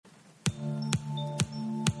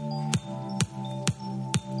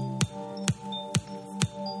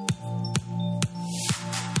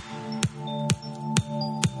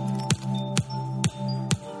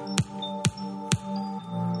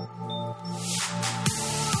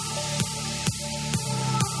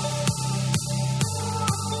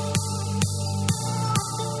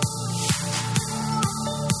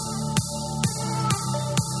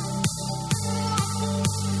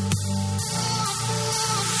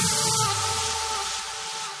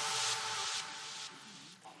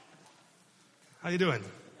How you doing?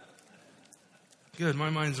 Good. My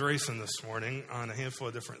mind's racing this morning on a handful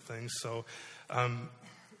of different things. So,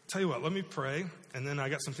 tell you what, let me pray, and then I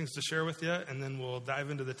got some things to share with you, and then we'll dive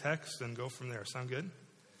into the text and go from there. Sound good?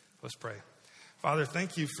 Let's pray. Father,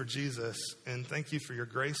 thank you for Jesus, and thank you for your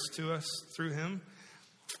grace to us through him.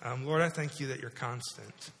 Lord, I thank you that you're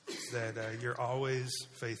constant, that you're always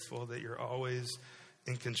faithful, that you're always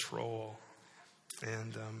in control.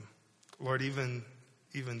 And Lord, even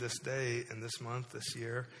this day and this month, this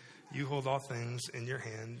year, you hold all things in your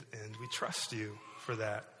hand, and we trust you for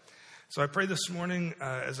that. So I pray this morning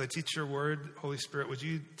as I teach your word, Holy Spirit, would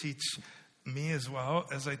you teach me as well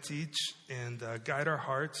as I teach, and guide our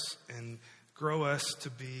hearts and grow us to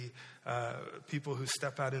be people who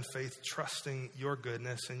step out in faith, trusting your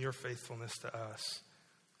goodness and your faithfulness to us.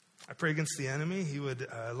 I pray against the enemy. He would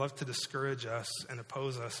love to discourage us and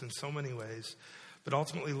oppose us in so many ways. But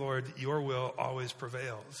ultimately, Lord, your will always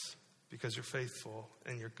prevails because you're faithful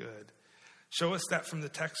and you're good. Show us that from the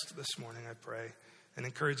text this morning, I pray, and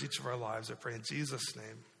encourage each of our lives. I pray in Jesus'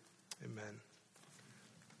 name, amen.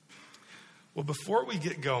 Well, before we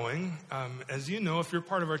get going, as you know, if you're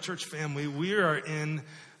part of our church family, we are in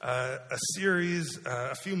a series,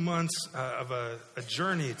 a few months of a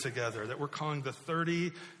journey together that we're calling the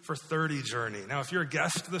 30 for 30 journey. Now, if you're a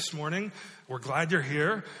guest this morning, we're glad you're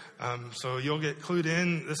here. So you'll get clued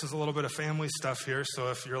in. This is a little bit of family stuff here.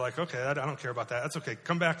 So if you're like, okay, I don't care about that, that's okay.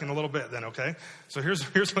 Come back in a little bit then, okay? So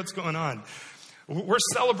here's what's going on. We're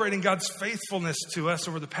celebrating God's faithfulness to us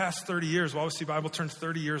over the past 30 years. Well, obviously, Bible turned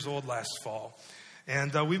 30 years old last fall.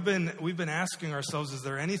 And we've been asking ourselves, is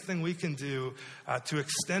there anything we can do to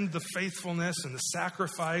extend the faithfulness and the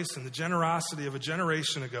sacrifice and the generosity of a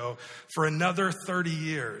generation ago for another 30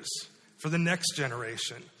 years, for the next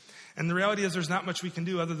generation? And the reality is there's not much we can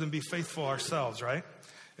do other than be faithful ourselves, right?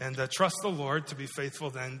 And trust the Lord to be faithful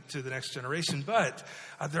then to the next generation. But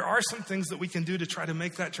there are some things that we can do to try to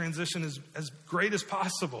make that transition as great as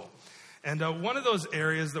possible. And one of those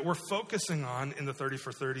areas that we're focusing on in the 30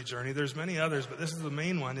 for 30 journey, there's many others, but this is the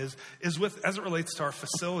main one, is with as it relates to our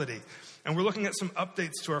facility. And we're looking at some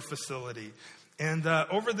updates to our facility. And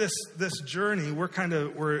over this journey,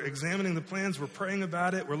 we're examining the plans, we're praying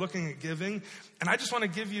about it, we're looking at giving. And I just want to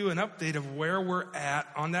give you an update of where we're at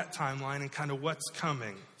on that timeline and kind of what's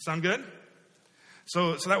coming. Sound good?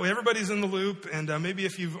 So that way everybody's in the loop, and maybe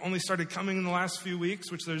if you've only started coming in the last few weeks,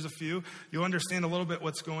 which there's a few, you'll understand a little bit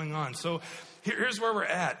what's going on. So here's where we're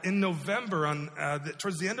at. In November,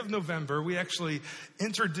 towards the end of November, we actually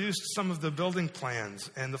introduced some of the building plans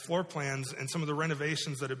and the floor plans and some of the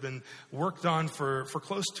renovations that have been worked on for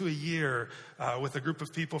close to a year with a group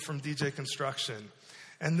of people from DJ Construction.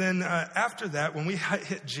 And then after that, when we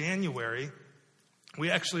hit January, we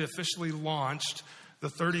actually officially launched the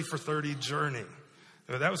 30 for 30 journey.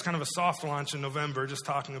 That was kind of a soft launch in November, just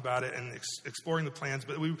talking about it and exploring the plans.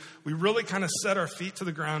 But we really kind of set our feet to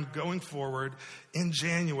the ground going forward in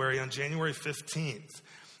January, on January 15th.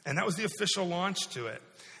 And that was the official launch to it.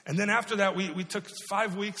 And then after that, we took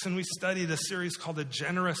 5 weeks and we studied a series called A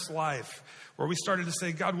Generous Life, where we started to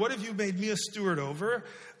say, God, what have you made me a steward over?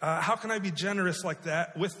 How can I be generous like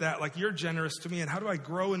that, like you're generous to me? And how do I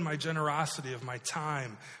grow in my generosity of my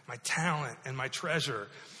time, my talent, and my treasure?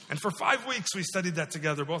 And for 5 weeks, we studied that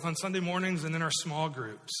together, both on Sunday mornings and in our small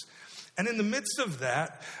groups. And in the midst of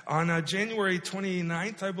that, on January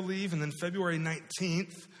 29th, I believe, and then February 19th,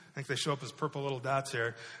 I think they show up as purple little dots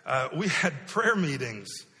here, we had prayer meetings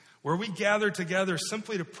where we gathered together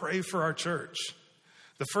simply to pray for our church.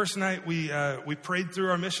 The first night, we prayed through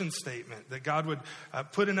our mission statement, that God would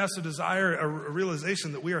put in us a desire, a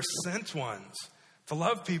realization that we are sent ones to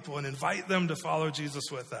love people and invite them to follow Jesus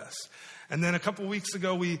with us. And then a couple weeks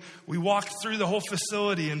ago, we walked through the whole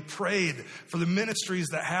facility and prayed for the ministries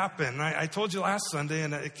that happen. I told you last Sunday,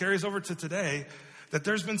 and it carries over to today, that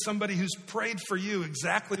there's been somebody who's prayed for you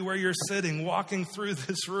exactly where you're sitting, walking through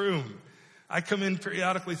this room. I come in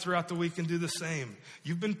periodically throughout the week and do the same.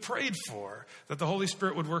 You've been prayed for, that the Holy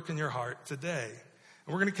Spirit would work in your heart today.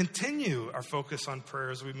 And we're going to continue our focus on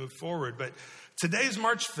prayer as we move forward. But today's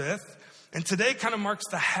March 5th, and today kind of marks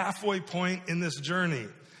the halfway point in this journey.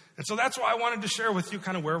 And so that's why I wanted to share with you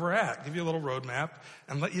kind of where we're at, give you a little roadmap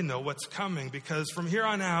and let you know what's coming. Because from here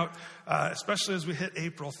on out, especially as we hit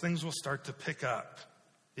April, things will start to pick up.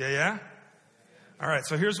 Yeah? All right,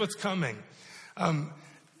 so here's what's coming.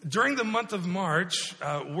 During the month of March,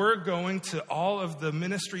 we're going to all of the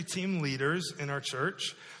ministry team leaders in our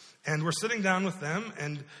church, and we're sitting down with them,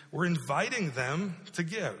 and we're inviting them to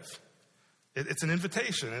give. It's an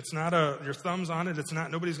invitation. It's not your thumb's on it. It's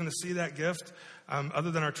not, nobody's going to see that gift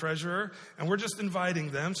other than our treasurer. And we're just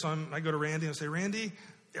inviting them. So I go to Randy and say, Randy,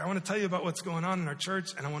 I want to tell you about what's going on in our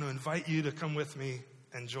church, and I want to invite you to come with me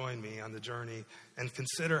and join me on the journey and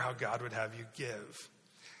consider how God would have you give.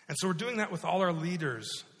 And so we're doing that with all our leaders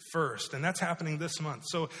first, and that's happening this month.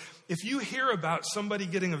 So if you hear about somebody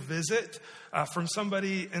getting a visit from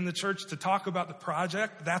somebody in the church to talk about the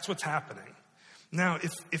project, that's what's happening. Now,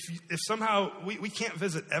 if somehow we can't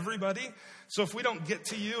visit everybody, so if we don't get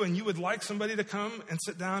to you and you would like somebody to come and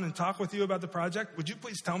sit down and talk with you about the project, would you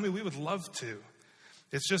please tell me? We would love to.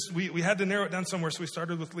 It's just, we had to narrow it down somewhere, so we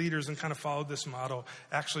started with leaders and kind of followed this model,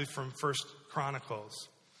 actually from 1 Chronicles.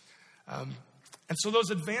 And so those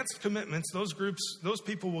advanced commitments, those groups, those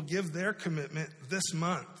people will give their commitment this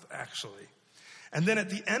month, actually. And then at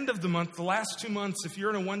the end of the month, the last 2 months, if you're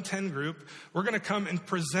in a 110 group, we're going to come and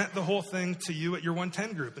present the whole thing to you at your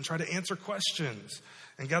 110 group and try to answer questions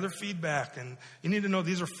and gather feedback. And you need to know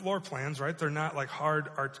these are floor plans, right? They're not like hard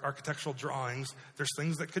architectural drawings. There's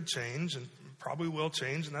things that could change and probably will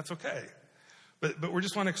change, and that's okay. But we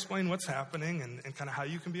just want to explain what's happening and kind of how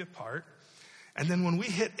you can be a part. And then when we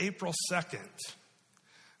hit April 2nd,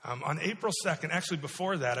 on April 2nd, actually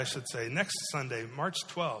before that, I should say, next Sunday, March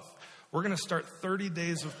 12th, we're going to start 30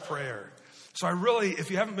 days of prayer. So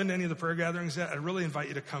if you haven't been to any of the prayer gatherings yet, I really invite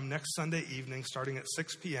you to come next Sunday evening, starting at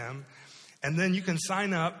 6 p.m. And then you can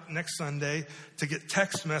sign up next Sunday to get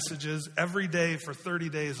text messages every day for 30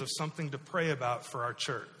 days of something to pray about for our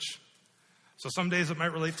church. So some days it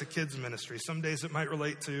might relate to kids ministry. Some days it might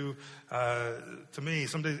relate to me.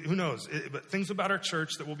 Some days, who knows? But things about our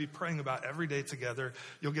church that we'll be praying about every day together.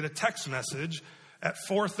 You'll get a text message at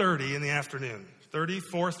 4:30 in the afternoon.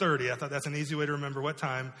 4:30. I thought that's an easy way to remember what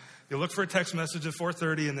time. You'll look for a text message at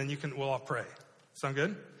 4:30, and then we'll all pray. Sound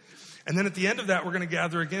good? And then at the end of that, we're going to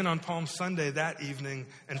gather again on Palm Sunday that evening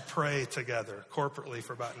and pray together corporately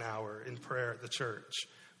for about an hour in prayer at the church.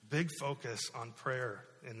 Big focus on prayer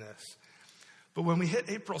in this. But when we hit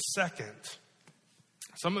April 2nd,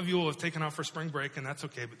 some of you will have taken off for spring break, and that's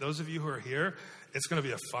okay. But those of you who are here, it's going to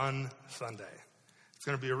be a fun Sunday. It's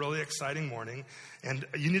going to be a really exciting morning, and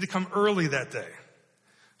you need to come early that day.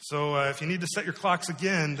 So if you need to set your clocks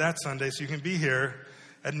again that Sunday so you can be here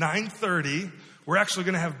at 9:30, we're actually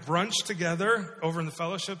going to have brunch together over in the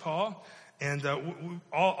fellowship hall, and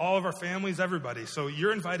all of our families, everybody. So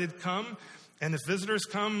you're invited, come, and if visitors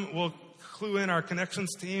come, we'll clue in our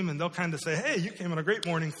connections team, and they'll kind of say, hey, you came on a great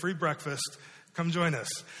morning, free breakfast, come join us.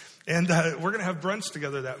 And we're going to have brunch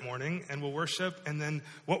together that morning, and we'll worship. And then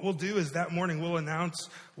what we'll do is that morning we'll announce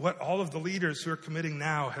what all of the leaders who are committing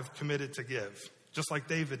now have committed to give, just like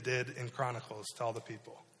David did in Chronicles to all the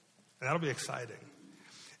people. And that'll be exciting.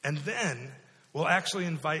 And then we'll actually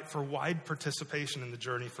invite for wide participation in the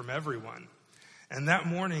journey from everyone. And that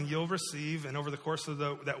morning you'll receive, and over the course of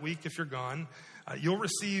that week if you're gone, you'll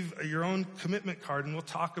receive your own commitment card, and we'll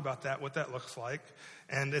talk about that, what that looks like.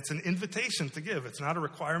 And it's an invitation to give. It's not a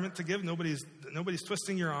requirement to give. Nobody's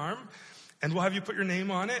twisting your arm. And we'll have you put your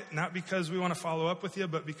name on it, not because we want to follow up with you,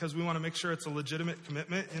 but because we want to make sure it's a legitimate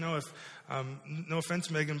commitment. You know, if no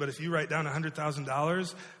offense, Megan, but if you write down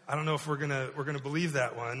 $100,000, I don't know if we're gonna believe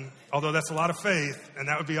that one. Although that's a lot of faith, and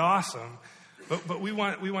that would be awesome. But we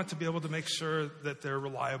want to be able to make sure that they're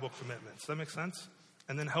reliable commitments. Does that make sense?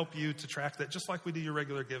 And then help you to track that, just like we do your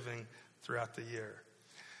regular giving throughout the year.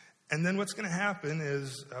 And then what's going to happen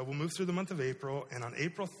is we'll move through the month of April, and on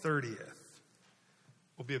April 30th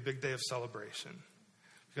will be a big day of celebration.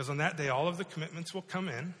 Because on that day, all of the commitments will come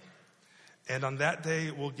in, and on that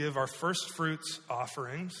day, we'll give our first fruits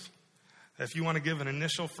offerings. If you want to give an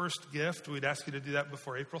initial first gift, we'd ask you to do that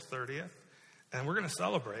before April 30th, and we're going to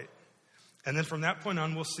celebrate. And then from that point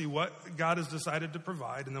on, we'll see what God has decided to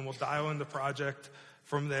provide, and then we'll dial in the project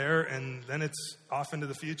from there, and then it's off into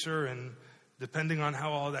the future, and depending on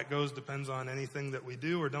how all that goes depends on anything that we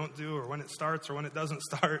do or don't do, or when it starts or when it doesn't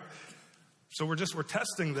start. So we're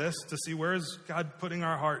testing this to see where is God putting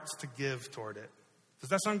our hearts to give toward it. Does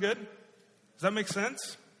that sound good? Does that make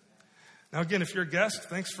sense? Now again, if you're a guest,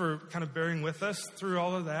 thanks for kind of bearing with us through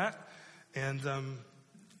all of that. And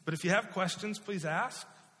but if you have questions, please ask.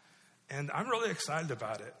 And I'm really excited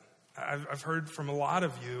about it. I've heard from a lot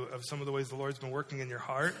of you of some of the ways the Lord's been working in your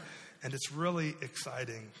heart, and it's really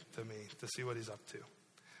exciting to me to see what he's up to.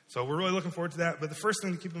 So we're really looking forward to that. But the first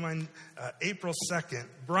thing to keep in mind, April 2nd,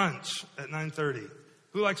 brunch at 9:30.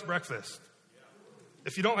 Who likes breakfast?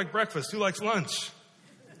 If you don't like breakfast, who likes lunch?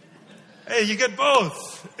 Hey, you get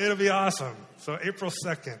both. It'll be awesome. So April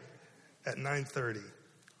 2nd at 9:30.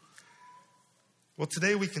 Well,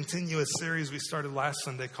 today we continue a series we started last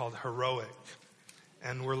Sunday called Heroic.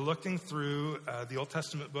 And we're looking through the Old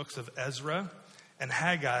Testament books of Ezra and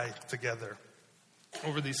Haggai together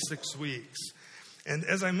over these 6 weeks. And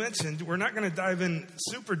as I mentioned, we're not going to dive in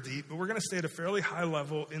super deep, but we're going to stay at a fairly high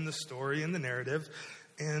level in the story, in the narrative.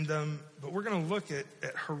 And but we're going to look at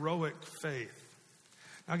heroic faith.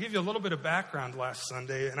 Now, I'll give you a little bit of background last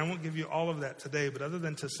Sunday, and I won't give you all of that today, but other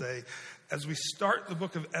than to say, as we start the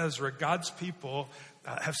book of Ezra, God's people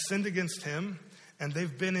have sinned against him, and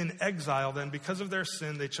they've been in exile then. Because of their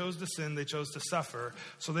sin, they chose to sin, they chose to suffer.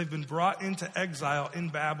 So they've been brought into exile in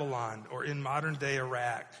Babylon or in modern-day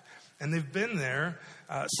Iraq. And they've been there,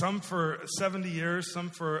 some for 70 years, some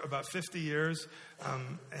for about 50 years.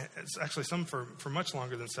 It's actually some for much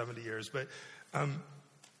longer than 70 years. But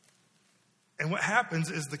and what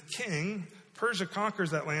happens is the king, Persia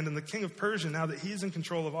conquers that land, and the king of Persia, now that he's in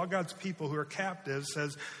control of all God's people who are captives,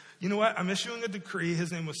 says, you know what, I'm issuing a decree,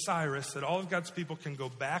 his name was Cyrus, that all of God's people can go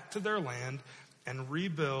back to their land and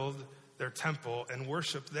rebuild their temple and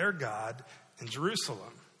worship their God in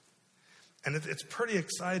Jerusalem. And it's pretty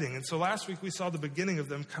exciting. And so last week we saw the beginning of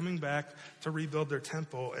them coming back to rebuild their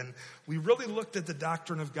temple. And we really looked at the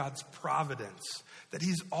doctrine of God's providence, that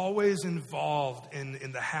he's always involved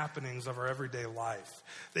in the happenings of our everyday life,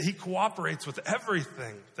 that he cooperates with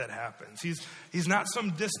everything that happens. He's not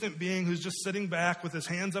some distant being who's just sitting back with his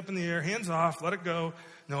hands up in the air, hands off, let it go.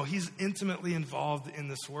 No, he's intimately involved in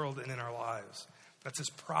this world and in our lives. That's his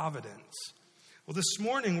providence. Well, this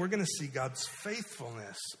morning we're going to see God's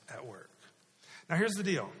faithfulness at work. Now, here's the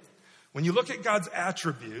deal. When you look at God's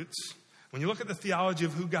attributes, when you look at the theology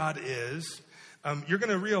of who God is, you're going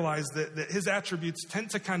to realize that his attributes tend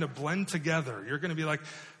to kind of blend together. You're going to be like,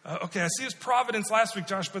 okay, I see his providence last week,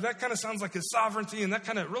 Josh, but that kind of sounds like his sovereignty, and that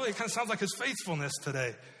kind of sounds like his faithfulness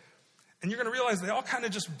today. And you're going to realize they all kind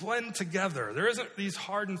of just blend together. There isn't these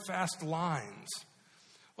hard and fast lines.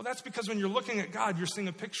 Well, that's because when you're looking at God, you're seeing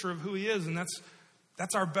a picture of who he is, and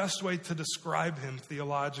that's our best way to describe him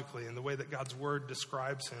theologically and the way that God's word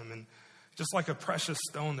describes him. And just like a precious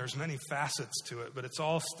stone, there's many facets to it, but it's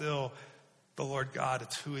all still the Lord God.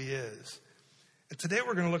 It's who he is. And today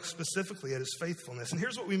we're going to look specifically at his faithfulness. And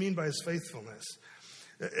here's what we mean by his faithfulness.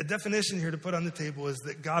 A definition here to put on the table is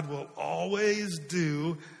that God will always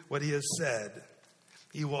do what he has said.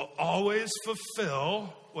 He will always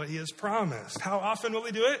fulfill what he has promised. How often will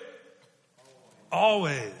he do it?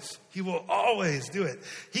 Always. He will always do it.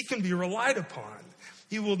 He can be relied upon.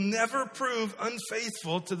 He will never prove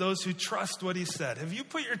unfaithful to those who trust what he said. Have you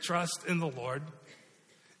put your trust in the Lord?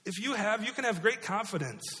 If you have, you can have great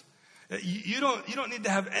confidence. You don't need to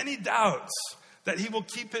have any doubts that he will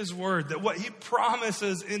keep his word, that what he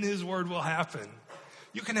promises in his word will happen.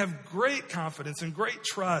 You can have great confidence and great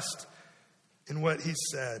trust in what he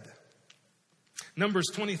said. Numbers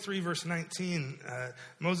 23, verse 19,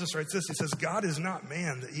 Moses writes this. He says, God is not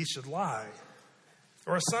man that he should lie,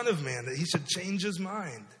 or a son of man that he should change his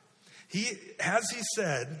mind. Has he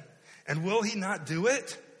said, and will he not do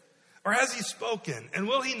it? Or has he spoken, and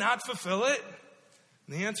will he not fulfill it?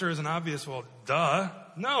 And the answer is an obvious, well, duh.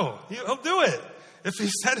 No, he'll do it. If he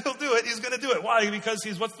said he'll do it, he's going to do it. Why? Because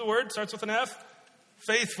he's, what's the word? Starts with an F?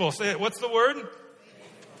 Faithful. Say it. What's the word? Faithful.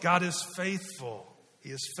 God is faithful. He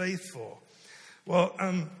is faithful. Well,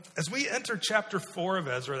 as we enter chapter 4 of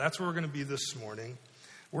Ezra, that's where we're going to be this morning.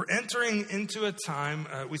 We're entering into a time,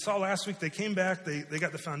 we saw last week, they came back, they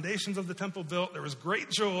got the foundations of the temple built, there was great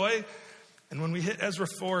joy. And when we hit Ezra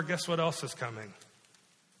 4, guess what else is coming?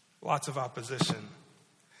 Lots of opposition.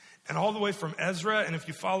 And all the way from Ezra, and if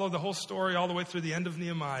you follow the whole story all the way through the end of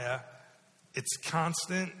Nehemiah, it's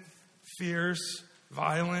constant, fierce,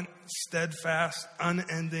 violent, steadfast,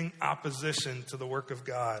 unending opposition to the work of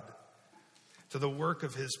God, to the work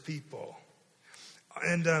of his people.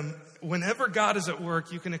 And whenever God is at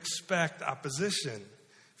work, you can expect opposition,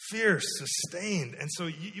 fierce, sustained. And so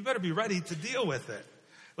you better be ready to deal with it.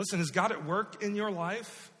 Listen, is God at work in your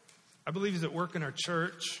life? I believe he's at work in our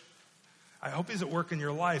church. I hope he's at work in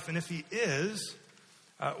your life. And if he is,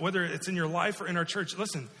 whether it's in your life or in our church,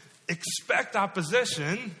 listen, expect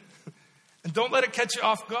opposition and don't let it catch you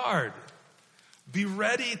off guard. Be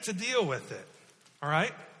ready to deal with it. All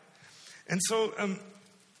right? And so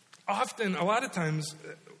often, a lot of times,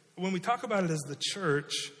 when we talk about it as the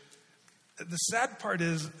church, the sad part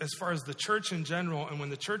is, as far as the church in general, and when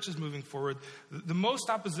the church is moving forward, the most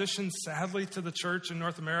opposition, sadly, to the church in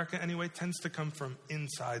North America anyway, tends to come from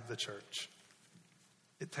inside the church.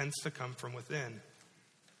 It tends to come from within.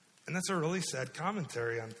 And that's a really sad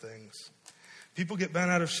commentary on things. People get bent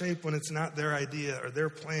out of shape when it's not their idea or their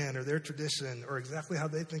plan or their tradition or exactly how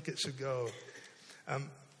they think it should go.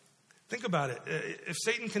 Think about it. If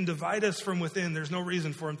Satan can divide us from within, there's no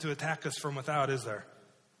reason for him to attack us from without, is there?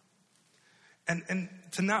 And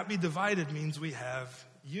to not be divided means we have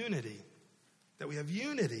unity. that we have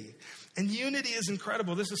unity. And unity is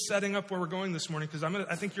incredible. This is setting up where we're going this morning, because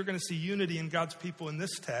I think you're going to see unity in God's people in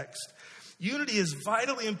this text. Unity is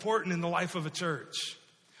vitally important in the life of a church.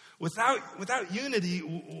 Without unity,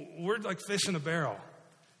 we're like fish in a barrel.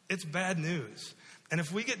 It's bad news. And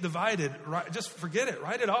if we get divided, just forget it,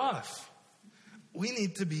 write it off. We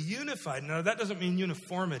need to be unified. Now, that doesn't mean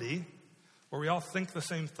uniformity, where we all think the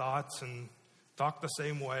same thoughts and talk the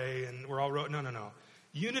same way and we're all no.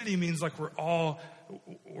 Unity means like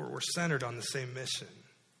we're centered on the same mission.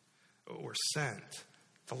 We're sent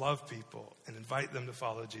to love people and invite them to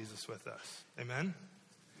follow Jesus with us. Amen?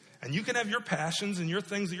 And you can have your passions and your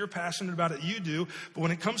things that you're passionate about that you do, but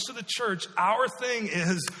when it comes to the church, our thing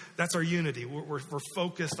is, that's our unity. We're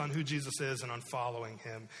focused on who Jesus is and on following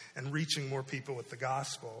him and reaching more people with the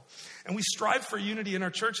gospel. And we strive for unity in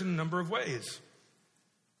our church in a number of ways.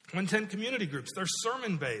 110 community groups, they're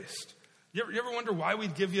sermon-based. You ever wonder why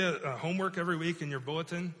we'd give you homework every week in your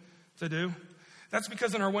bulletin to do? That's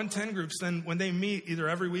because in our 110 groups, then when they meet either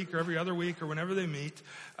every week or every other week or whenever they meet,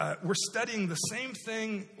 we're studying the same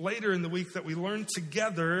thing later in the week that we learned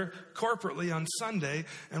together corporately on Sunday,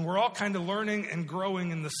 and we're all kind of learning and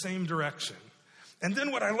growing in the same direction. And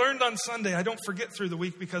then what I learned on Sunday, I don't forget through the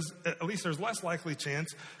week, because at least there's less likely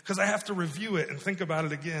chance, because I have to review it and think about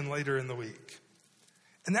it again later in the week.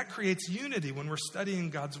 And that creates unity when we're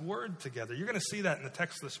studying God's word together. You're going to see that in the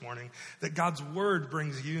text this morning, that God's word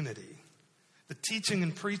brings unity. The teaching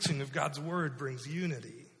and preaching of God's word brings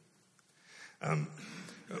unity.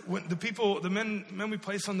 When the men we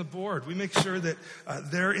place on the board, we make sure that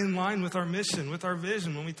they're in line with our mission, with our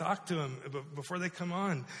vision when we talk to them before they come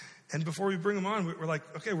on. And before we bring them on, we're like,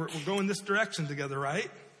 okay, we're going this direction together, right?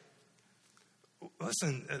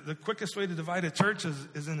 Listen, the quickest way to divide a church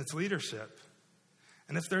is in its leadership.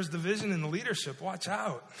 And if there's division in the leadership, watch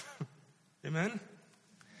out. Amen?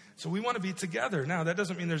 So we want to be together. Now, that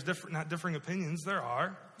doesn't mean there's not differing opinions. There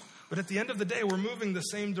are. But at the end of the day, we're moving the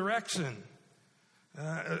same direction.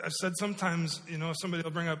 I've said sometimes, somebody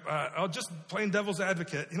will bring up, I'll just plain devil's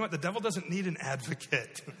advocate. You know what? The devil doesn't need an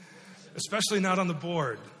advocate, especially not on the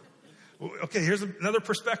board. Okay, here's another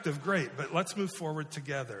perspective. Great, but let's move forward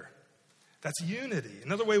together. That's unity.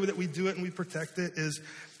 Another way that we do it and we protect it is,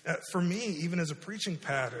 for me, even as a preaching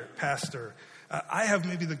pastor, I have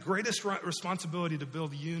maybe the greatest responsibility to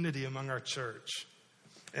build unity among our church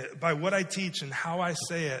by what I teach and how I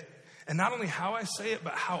say it. And not only how I say it,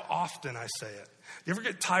 but how often I say it. You ever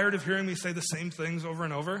get tired of hearing me say the same things over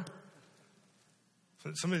and over?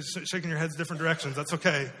 Somebody's shaking your heads different directions. That's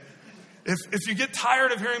okay. If you get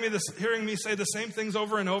tired of hearing me say the same things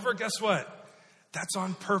over and over, guess what? That's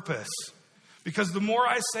on purpose. Because the more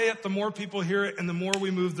I say it, the more people hear it, and the more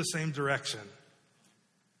we move the same direction.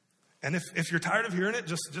 And if you're tired of hearing it,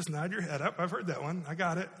 just nod your head up. I've heard that one. I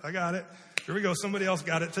got it. Here we go. Somebody else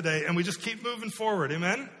got it today. And we just keep moving forward.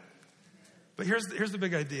 Amen? But here's the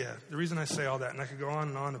big idea. The reason I say all that, and I could go on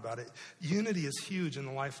and on about it. Unity is huge in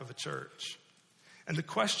the life of a church. And the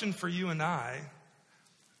question for you and I,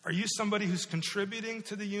 are you somebody who's contributing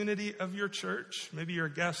to the unity of your church? Maybe you're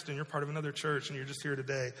a guest and you're part of another church and you're just here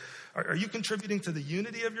today. Are you contributing to the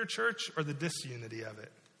unity of your church or the disunity of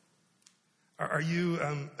it? Are you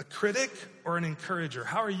a critic or an encourager?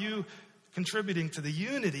 How are you contributing to the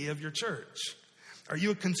unity of your church? Are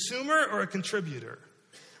you a consumer or a contributor?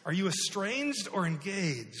 Are you estranged or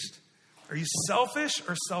engaged? Are you selfish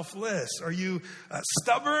or selfless? Are you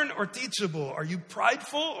stubborn or teachable? Are you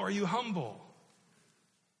prideful or are you humble?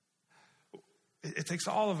 It takes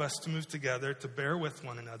all of us to move together, to bear with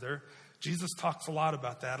one another. Jesus talks a lot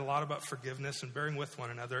about that, a lot about forgiveness and bearing with one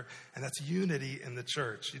another, and that's unity in the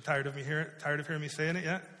church. You tired of hearing me saying it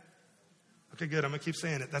yet? Okay, good. I'm going to keep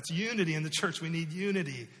saying it. That's unity in the church. We need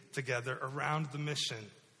unity together around the mission.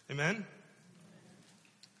 Amen?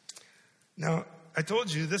 Now, I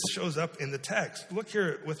told you this shows up in the text. Look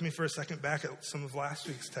here with me for a second back at some of last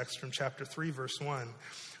week's text from chapter 3, verse 1.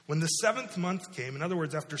 When the 7th month came, in other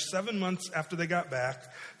words, after 7 months after they got back,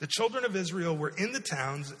 the children of Israel were in the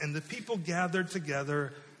towns and the people gathered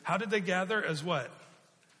together. How did they gather? As what?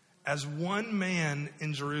 As one man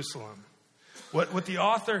in Jerusalem. What the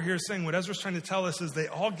author here is saying, what Ezra's trying to tell us is they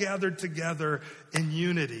all gathered together in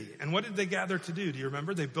unity. And what did they gather to do? Do you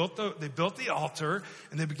remember? They built the altar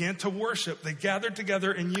and they began to worship. They gathered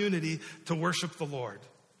together in unity to worship the Lord.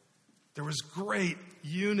 There was great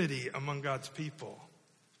unity among God's people.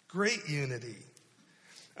 Great unity.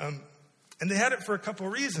 And they had it for a couple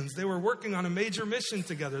reasons. They were working on a major mission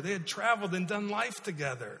together. They had traveled and done life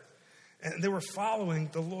together. And they were following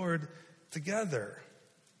the Lord together.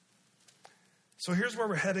 So here's where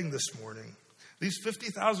we're heading this morning. These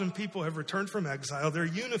 50,000 people have returned from exile. They're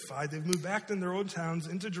unified. They've moved back in their own towns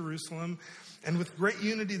into Jerusalem. And with great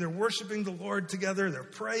unity, they're worshiping the Lord together. They're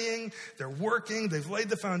praying. They're working. They've laid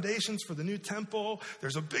the foundations for the new temple.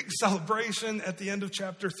 There's a big celebration at the end of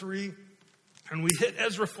chapter 3. And we hit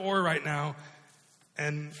Ezra 4 right now.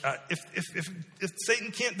 And if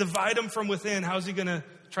Satan can't divide them from within, how's he going to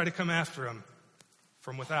try to come after them?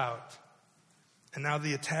 From without. And now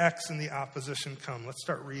the attacks and the opposition come. Let's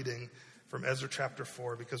start reading from Ezra chapter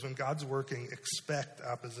 4, because when God's working, expect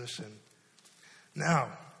opposition. Now,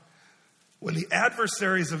 when the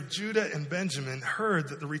adversaries of Judah and Benjamin heard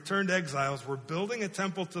that the returned exiles were building a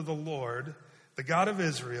temple to the Lord, the God of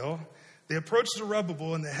Israel, they approached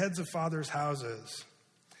Zerubbabel and the heads of fathers' houses.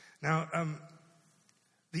 Now,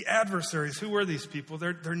 the adversaries, who were these people?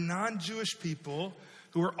 They're non-Jewish people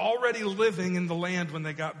who were already living in the land when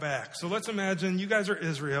they got back. So let's imagine you guys are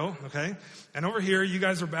Israel, okay? And over here, you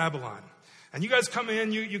guys are Babylon. And you guys come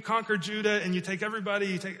in, you conquer Judah, and you take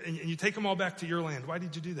everybody, you take them all back to your land. Why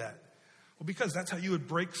did you do that? Well, because that's how you would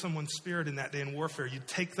break someone's spirit in that day in warfare. You'd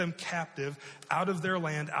take them captive out of their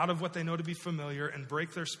land, out of what they know to be familiar, and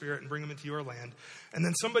break their spirit and bring them into your land. And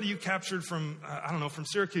then somebody you captured from, from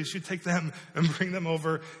Syracuse, you'd take them and bring them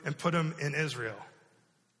over and put them in Israel.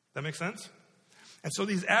 That make sense? And so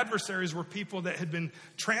these adversaries were people that had been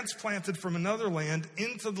transplanted from another land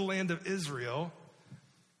into the land of Israel.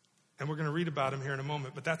 And we're going to read about them here in a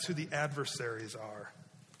moment, but that's who the adversaries are.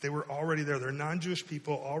 They were already there. They're non-Jewish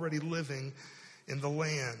people already living in the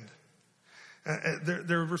land.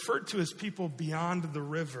 They're referred to as people beyond the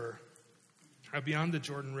river, beyond the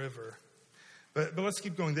Jordan River. But let's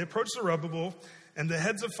keep going. They approached Zerubbabel and the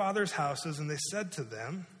heads of fathers' houses, and they said to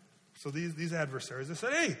them, so these adversaries, they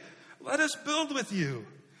said, "Hey, let us build with you,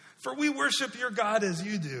 for we worship your God as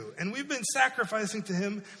you do, and we've been sacrificing to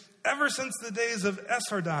him ever since the days of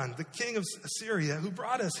Esarhaddon, the king of Assyria, who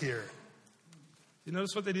brought us here." You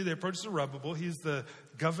notice what they do? They approach Zerubbabel. He's the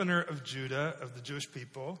governor of Judah, of the Jewish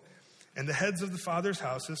people, and the heads of the fathers'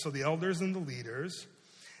 houses, so the elders and the leaders.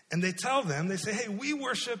 And they tell them, they say, "Hey, we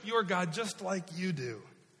worship your God just like you do."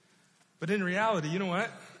 But in reality, you know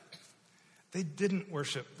what? They didn't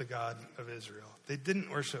worship the God of Israel. They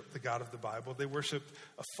didn't worship the God of the Bible. They worshiped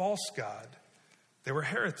a false God. They were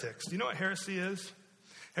heretics. Do you know what heresy is?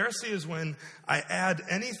 Heresy is when I add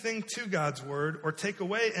anything to God's word or take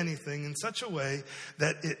away anything in such a way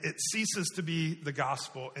that it ceases to be the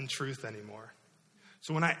gospel and truth anymore.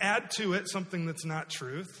 So when I add to it something that's not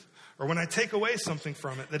truth, or when I take away something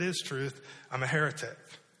from it that is truth, I'm a heretic.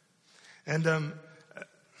 And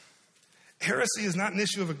heresy is not an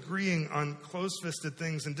issue of agreeing on closed-fisted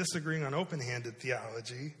things and disagreeing on open-handed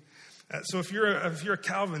theology. So if you're a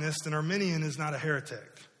Calvinist, an Arminian is not a heretic.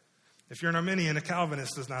 If you're an Arminian, a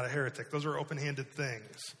Calvinist is not a heretic. Those are open-handed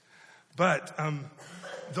things. But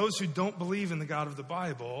those who don't believe in the God of the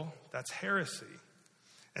Bible, that's heresy.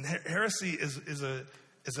 And heresy is a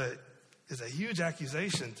huge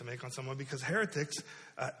accusation to make on someone, because heretics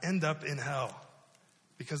end up in hell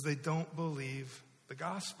because they don't believe the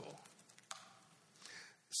gospel.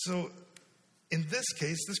 So in this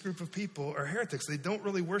case, this group of people are heretics. They don't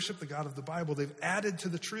really worship the God of the Bible. They've added to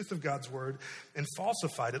the truth of God's word and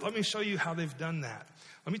falsified it. Let me show you how they've done that.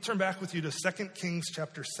 Let me turn back with you to 2 Kings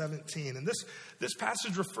chapter 17. And this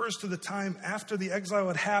passage refers to the time after the exile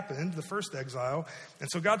had happened, the first exile. And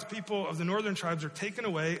so God's people of the northern tribes are taken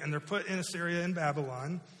away and they're put in Assyria and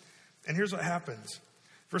Babylon. And here's what happens.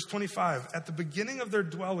 Verse 25, at the beginning of their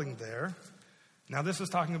dwelling there, now this is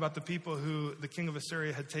talking about the people who the king of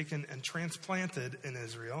Assyria had taken and transplanted in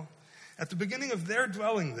Israel. At the beginning of their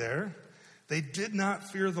dwelling there, they did not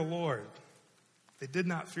fear the Lord. They did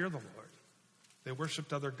not fear the Lord. They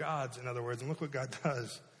worshiped other gods, in other words. And look what God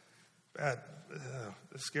does. Bad.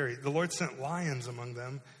 It's scary. The Lord sent lions among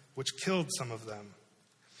them, which killed some of them.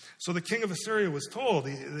 So the king of Assyria was told,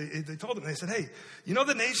 they told him, they said, "Hey, you know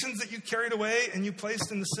the nations that you carried away and you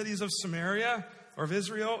placed in the cities of Samaria?" Or of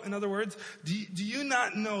Israel, in other words, do you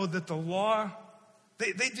not know that the law,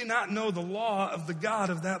 they do not know the law of the God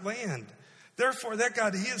of that land. Therefore, that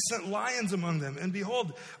God, he has sent lions among them, and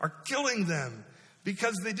behold, are killing them,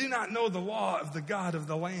 because they do not know the law of the God of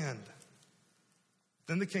the land.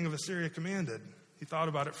 Then the king of Assyria commanded. He thought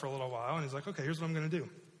about it for a little while, and he's like, okay, here's what I'm going to do.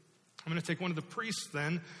 I'm going to take one of the priests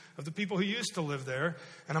then of the people who used to live there,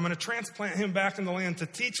 and I'm going to transplant him back in the land to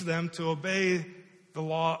teach them to obey the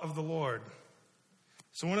law of the Lord.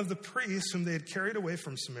 So one of the priests whom they had carried away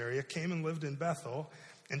from Samaria came and lived in Bethel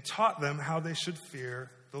and taught them how they should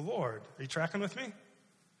fear the Lord. Are you tracking with me?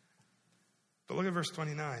 But look at verse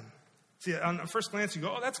 29. See, on first glance, you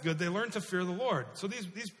go, oh, that's good. They learned to fear the Lord. So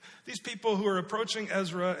these people who are approaching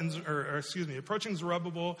approaching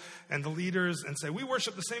Zerubbabel and the leaders and say, we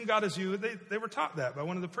worship the same God as you, they were taught that by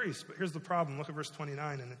one of the priests. But here's the problem. Look at verse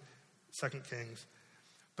 29 in 2 Kings.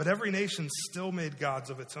 But every nation still made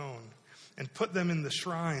gods of its own and put them in the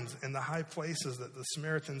shrines and the high places that the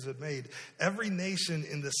Samaritans had made. Every nation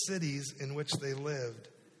in the cities in which they lived.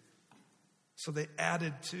 So they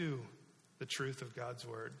added to the truth of God's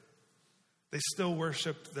word. They still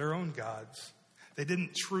worshiped their own gods. They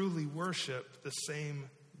didn't truly worship the same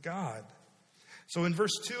God. So in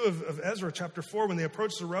verse 2 of Ezra chapter 4, when they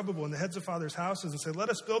approach Zerubbabel and the heads of fathers' houses and say, let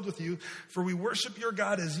us build with you, for we worship your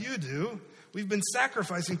God as you do. We've been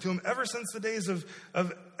sacrificing to him ever since the days of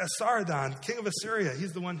Esarhaddon, king of Assyria.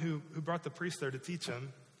 He's the one who brought the priest there to teach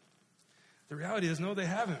him. The reality is, no, they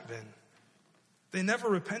haven't been. They never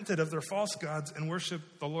repented of their false gods and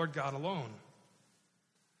worshiped the Lord God alone.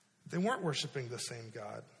 They weren't worshiping the same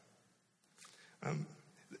God.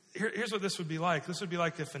 Here's what this would be like. This would be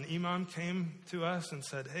like if an imam came to us and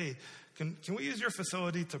said, hey, can we use your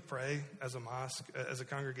facility to pray as a mosque, as a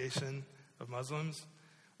congregation of Muslims?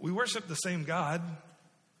 We worship the same God.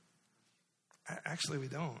 Actually, we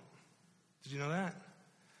don't. Did you know that?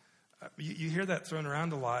 You hear that thrown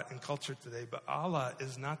around a lot in culture today, but Allah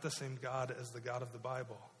is not the same God as the God of the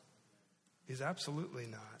Bible. He's absolutely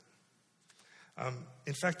not.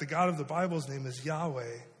 In fact, the God of the Bible's name is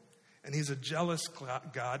Yahweh, and he's a jealous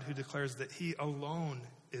God who declares that he alone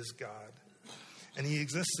is God. And he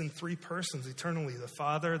exists in three persons eternally, the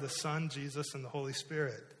Father, the Son, Jesus, and the Holy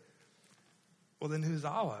Spirit. Well, then who's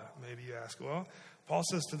Allah? Maybe you ask. Well, Paul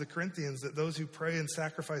says to the Corinthians that those who pray and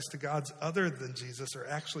sacrifice to gods other than Jesus are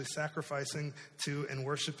actually sacrificing to and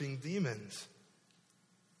worshiping demons.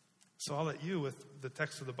 So I'll let you, with the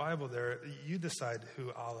text of the Bible there, you decide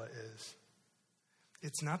who Allah is.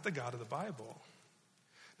 It's not the God of the Bible.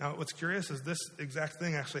 Now, what's curious is this exact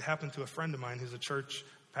thing actually happened to a friend of mine who's a church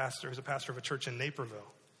pastor, who's a pastor of a church in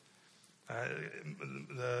Naperville.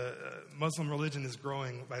 The Muslim religion is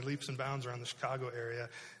growing by leaps and bounds around the Chicago area.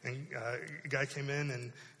 And a guy came in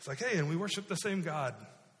and it's like, hey, and we worship the same God.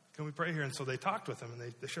 Can we pray here? And so they talked with him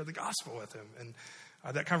and they shared the gospel with him. And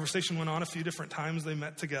that conversation went on a few different times. They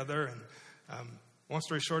met together. And long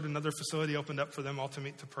story short, another facility opened up for them all to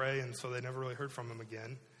meet to pray. And so they never really heard from him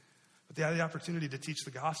again. But they had the opportunity to teach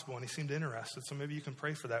the gospel and he seemed interested. So maybe you can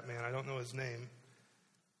pray for that man. I don't know his name.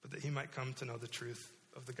 But that he might come to know the truth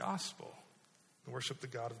of the gospel and worship the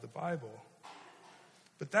God of the Bible.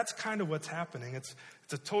 But that's kind of what's happening. It's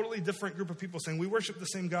a totally different group of people saying, we worship the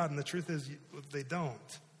same God, and the truth is they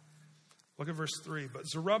don't. Look at verse 3. But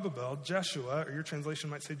Zerubbabel, Jeshua, or your translation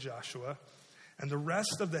might say Joshua, and the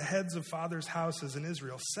rest of the heads of fathers' houses in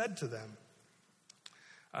Israel said to them,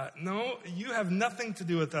 no, you have nothing to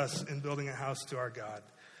do with us in building a house to our God.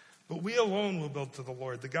 But we alone will build to the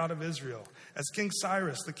Lord, the God of Israel, as King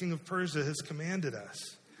Cyrus, the king of Persia, has commanded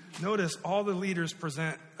us. Notice all the leaders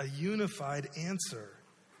present a unified answer,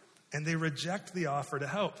 and they reject the offer to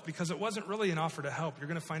help because it wasn't really an offer to help. You're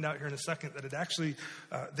going to find out here in a second that it actually,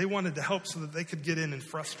 they wanted to help so that they could get in and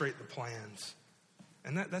frustrate the plans.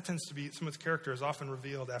 And that tends to be, someone's character is often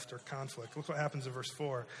revealed after conflict. Look what happens in verse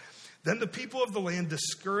 4. Then the people of the land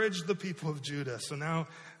discouraged the people of Judah. So now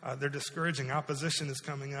they're discouraging. Opposition is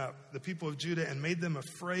coming up. The people of Judah and made them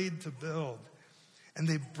afraid to build. And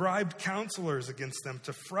they bribed counselors against them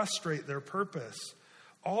to frustrate their purpose.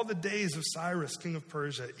 All the days of Cyrus, king of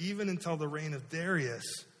Persia, even until the reign of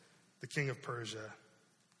Darius, the king of Persia.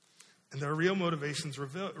 And their real motivations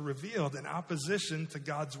revealed and opposition to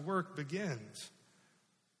God's work begins.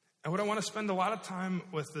 And what I want to spend a lot of time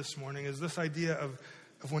with this morning is this idea of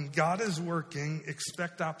when God is working,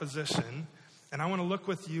 expect opposition. And I want to look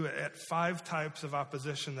with you at 5 types of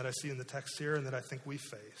opposition that I see in the text here and that I think we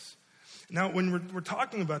face. Now, when we're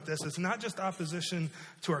talking about this, it's not just opposition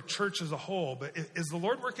to our church as a whole, but is the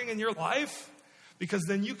Lord working in your life? Because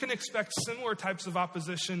then you can expect similar types of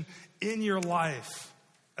opposition in your life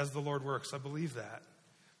as the Lord works. I believe that.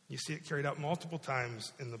 You see it carried out multiple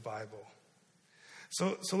times in the Bible.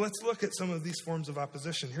 So let's look at some of these forms of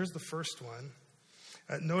opposition. Here's the first one.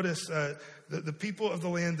 Notice the people of the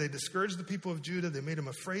land, they discouraged the people of Judah. They made them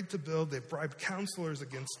afraid to build. They bribed counselors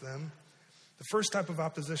against them. The first type of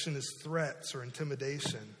opposition is threats or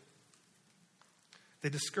intimidation. They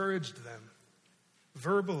discouraged them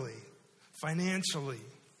verbally, financially,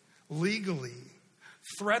 legally.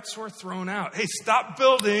 Threats were thrown out. Hey, stop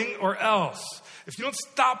building or else. If you don't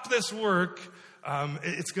stop this work,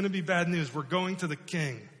 it's going to be bad news. We're going to the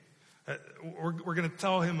king. We're going to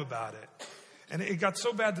tell him about it. And it got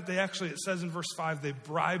so bad that they actually, it says in verse 5, they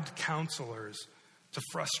bribed counselors to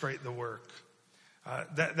frustrate the work.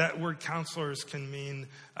 That word counselors can mean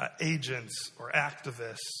agents or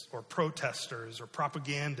activists or protesters or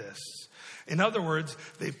propagandists. In other words,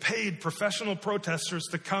 they paid professional protesters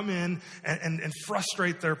to come in and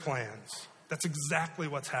frustrate their plans. That's exactly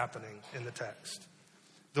what's happening in the text.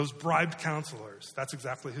 Those bribed counselors, that's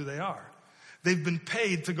exactly who they are. They've been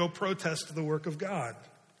paid to go protest the work of God.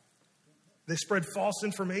 They spread false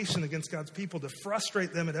information against God's people to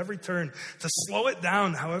frustrate them at every turn, to slow it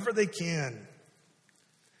down however they can.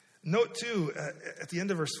 Note too, at the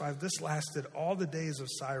end of verse 5, this lasted all the days of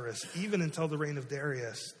Cyrus, even until the reign of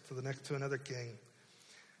Darius, to another king.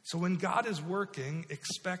 So when God is working,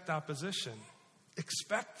 expect opposition.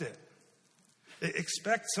 Expect it.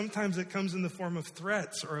 Expect, sometimes it comes in the form of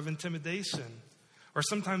threats or of intimidation, or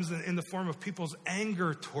sometimes in the form of people's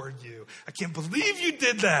anger toward you. I can't believe you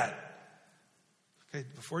did that. Okay,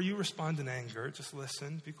 before you respond in anger, just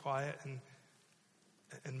listen, be quiet,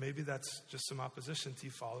 and maybe that's just some opposition to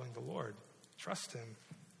you following the Lord. Trust him.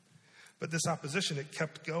 But this opposition, it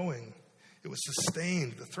kept going. It was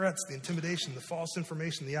sustained. The threats, the intimidation, the false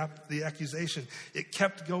information, the accusation, it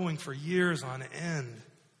kept going for years on end.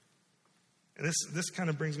 And this kind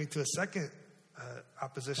of brings me to a second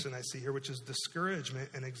opposition I see here, which is discouragement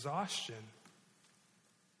and exhaustion.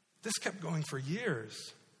 This kept going for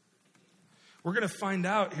years. We're going to find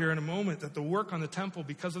out here in a moment that the work on the temple,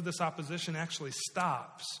 because of this opposition, actually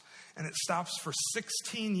stops. And it stops for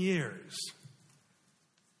 16 years.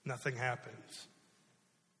 Nothing happens.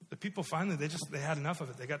 The people finally, they had enough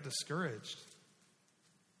of it. They got discouraged.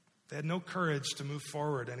 They had no courage to move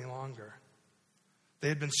forward any longer. They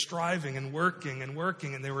had been striving and working,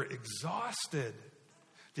 and they were exhausted.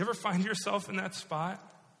 Do you ever find yourself in that spot?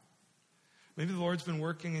 Maybe the Lord's been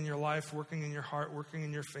working in your life, working in your heart, working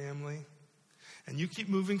in your family. And you keep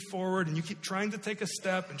moving forward, and you keep trying to take a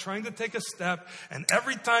step, and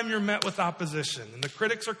every time you're met with opposition, and the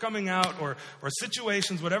critics are coming out, or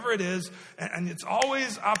situations, whatever it is, and it's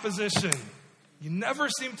always opposition. You never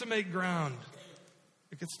seem to make ground.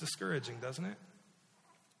 It gets discouraging, doesn't it?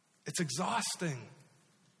 It's exhausting.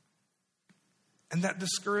 And that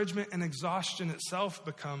discouragement and exhaustion itself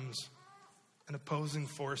becomes an opposing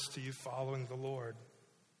force to you following the Lord.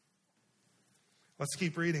 Let's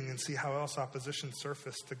keep reading and see how else opposition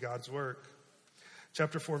surfaced to God's work.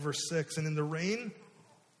 Chapter 4, verse 6. And in the reign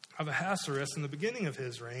of Ahasuerus, in the beginning of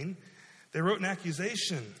his reign, they wrote an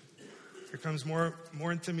accusation. Here comes more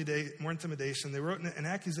intimidation. They wrote an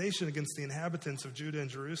accusation against the inhabitants of Judah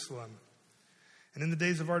and Jerusalem. And in the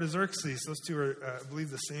days of Artaxerxes, those two are, I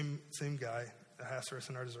believe, the same guy, Ahasuerus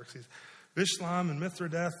and Artaxerxes. Bishlam and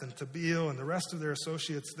Mithridath and Tabeel and the rest of their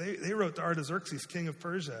associates, they wrote to Artaxerxes, king of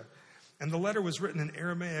Persia. And the letter was written in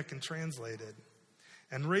Aramaic and translated.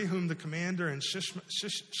 And Rehum the commander and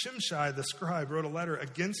Shimshai the scribe wrote a letter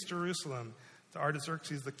against Jerusalem to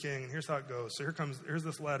Artaxerxes the king. And here's how it goes. So here's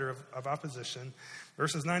this letter of opposition.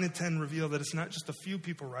 Verses 9 and 10 reveal that it's not just a few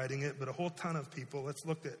people writing it, but a whole ton of people. Let's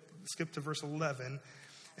skip to verse 11.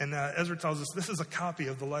 And Ezra tells us this is a copy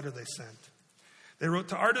of the letter they sent. They wrote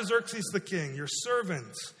to Artaxerxes the king, your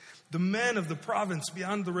servants, the men of the province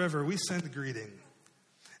beyond the river, we send a greeting.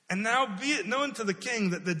 And now be it known to the king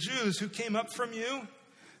that the Jews who came up from you,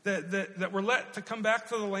 that were let to come back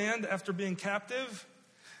to the land after being captive,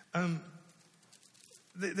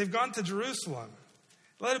 they've gone to Jerusalem.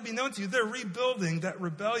 Let it be known to you, they're rebuilding that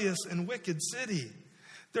rebellious and wicked city.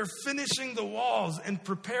 They're finishing the walls and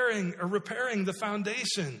repairing the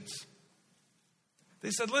foundations.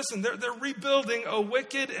 They said, listen, they're rebuilding a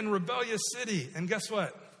wicked and rebellious city. And guess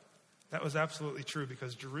what? That was absolutely true,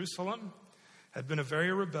 because Jerusalem had been a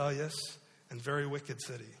very rebellious and very wicked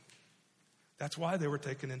city. That's why they were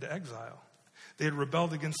taken into exile. They had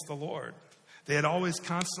rebelled against the Lord. They had always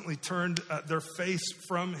constantly turned their face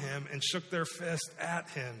from him and shook their fist at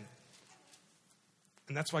him.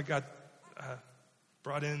 And that's why God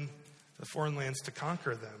brought in the foreign lands to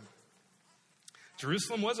conquer them.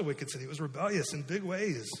 Jerusalem was a wicked city. It was rebellious in big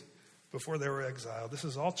ways before they were exiled. This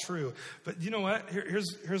is all true. But you know what?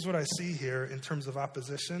 Here's what I see here in terms of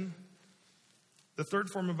opposition. The third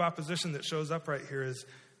form of opposition that shows up right here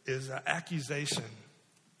is accusation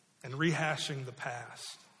and rehashing the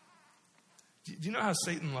past. Do you know how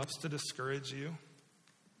Satan loves to discourage you?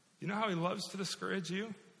 You know how he loves to discourage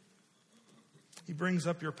you? He brings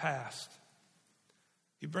up your past.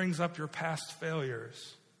 He brings up your past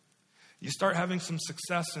failures. You start having some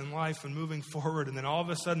success in life and moving forward, and then all of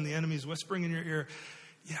a sudden the enemy's whispering in your ear,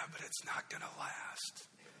 yeah, but it's not going to last,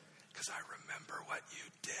 because I remember what you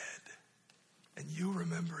did. And you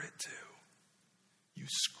remember it too. You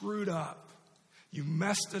screwed up. You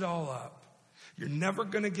messed it all up. You're never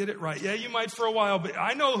going to get it right. Yeah, you might for a while, but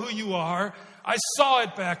I know who you are. I saw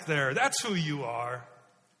it back there. That's who you are.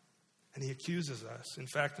 And he accuses us. In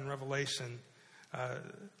fact, in Revelation,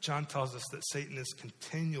 John tells us that Satan is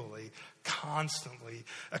continually, constantly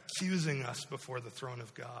accusing us before the throne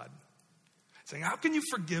of God. Saying, how can you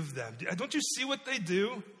forgive them? Don't you see what they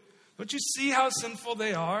do? Don't you see how sinful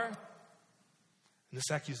they are? And this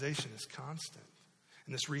accusation is constant.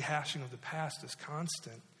 And this rehashing of the past is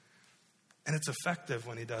constant. And it's effective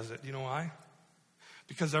when he does it. You know why?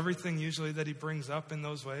 Because everything usually that he brings up in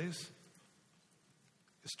those ways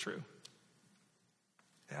is true.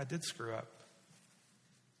 Yeah, I did screw up.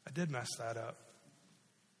 I did mess that up.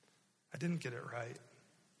 I didn't get it right.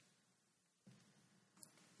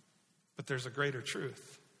 But there's a greater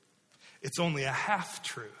truth. It's only a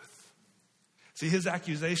half-truth. See, his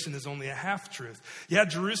accusation is only a half-truth. Yeah,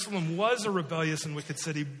 Jerusalem was a rebellious and wicked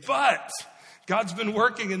city, but God's been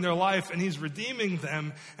working in their life, and he's redeeming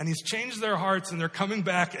them, and he's changed their hearts, and they're coming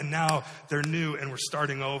back, and now they're new, and we're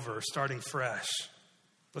starting over, starting fresh.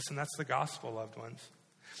 Listen, that's the gospel, loved ones.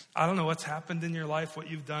 I don't know what's happened in your life, what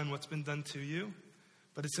you've done, what's been done to you,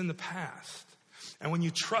 but it's in the past. And when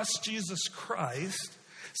you trust Jesus Christ,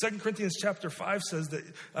 2 Corinthians chapter 5 says that,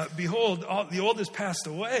 behold, the old has passed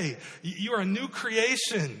away. You are a new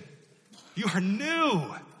creation. You are new.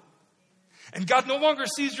 And God no longer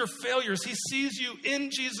sees your failures. He sees you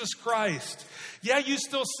in Jesus Christ. Yeah, you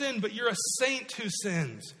still sin, but you're a saint who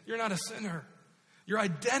sins. You're not a sinner. Your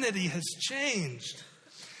identity has changed.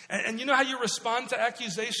 And you know how you respond to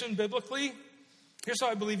accusation biblically? Here's how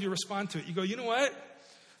I believe you respond to it. You go, you know what?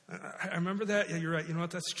 I remember that. Yeah, you're right. You know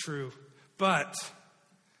what? That's true. But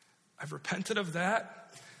I've repented of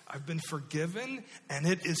that. I've been forgiven. And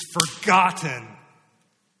it is forgotten.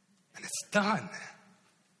 And it's done.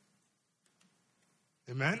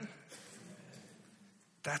 Amen?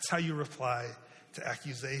 That's how you reply to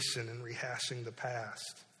accusation and rehashing the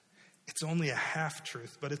past. It's only a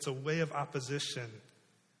half-truth, but it's a way of opposition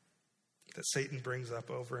that Satan brings up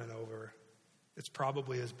over and over. It's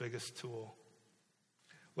probably his biggest tool.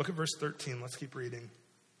 Look at verse 13. Let's keep reading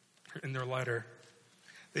in their letter.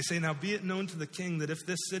 They say, now be it known to the king that if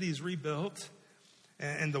this city is rebuilt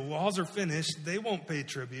and the walls are finished, they won't pay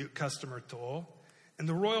tribute, custom, or toll, and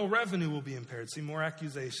the royal revenue will be impaired. See, more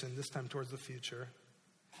accusation, this time towards the future.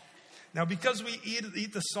 Now, because we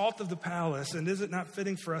eat the salt of the palace, and is it not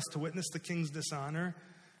fitting for us to witness the king's dishonor?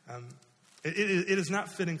 It is not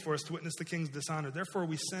fitting for us to witness the king's dishonor. Therefore,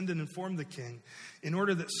 we send and inform the king in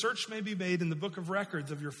order that search may be made in the book of records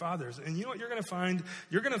of your fathers. And you know what you're going to find?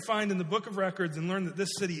 You're going to find in the book of records and learn that this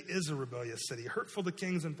city is a rebellious city, hurtful to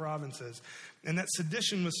kings and provinces, and that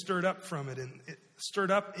sedition was stirred up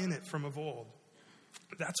in it from of old.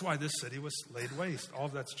 That's why this city was laid waste. All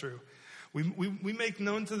of that's true. We make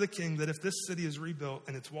known to the king that if this city is rebuilt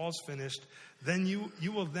and its walls finished, then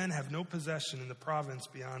you will then have no possession in the province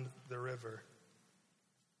beyond the river.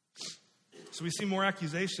 So we see more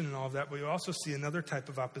accusation in all of that, but we also see another type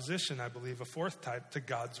of opposition, I believe, a fourth type to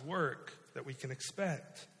God's work that we can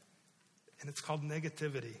expect. And it's called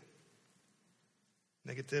negativity.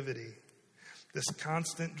 Negativity. This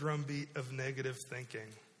constant drumbeat of negative thinking.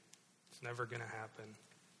 It's never going to happen.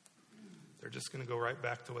 They're just going to go right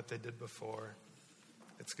back to what they did before.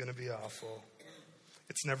 It's going to be awful.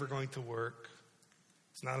 It's never going to work.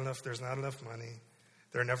 It's not enough. There's not enough money.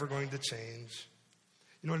 They're never going to change.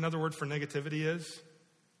 You know what another word for negativity is?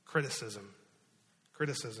 Criticism.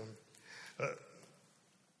 Criticism.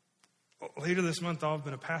 Later this month, I'll have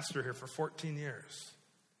been a pastor here for 14 years.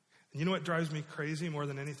 And you know what drives me crazy more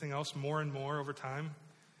than anything else, more and more over time,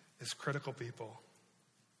 is critical people.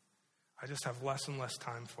 I just have less and less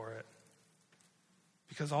time for it.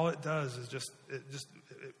 Because all it does is it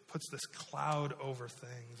puts this cloud over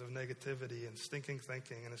things of negativity and stinking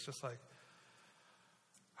thinking. And it's just like,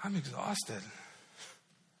 I'm exhausted.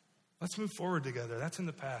 Let's move forward together. That's in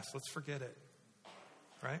the past. Let's forget it.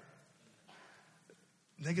 Right?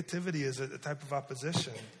 Negativity is a type of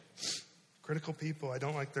opposition. Critical people, I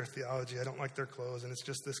don't like their theology. I don't like their clothes. And it's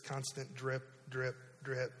just this constant drip, drip,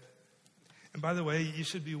 drip. And by the way, you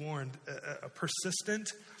should be warned, a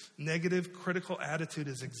persistent, negative, critical attitude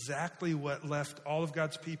is exactly what left all of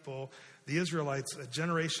God's people, the Israelites,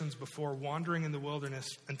 generations before, wandering in the wilderness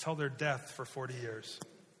until their death for 40 years.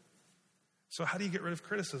 So how do you get rid of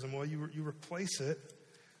criticism? Well, you replace it.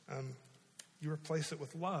 You replace it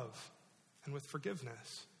with love and with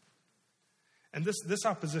forgiveness. And this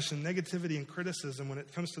opposition, negativity and criticism, when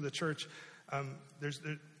it comes to the church,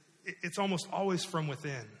 it's almost always from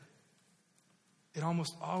within. It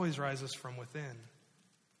almost always rises from within.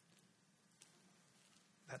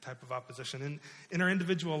 That type of opposition. In our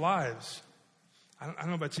individual lives, I don't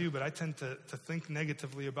know about you, but I tend to think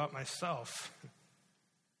negatively about myself,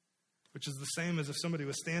 which is the same as if somebody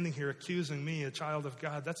was standing here accusing me, a child of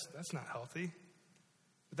God. That's not healthy.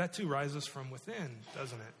 But that too rises from within,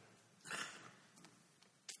 doesn't it?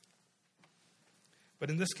 But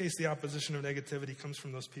in this case, the opposition of negativity comes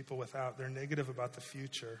from those people without. They're negative about the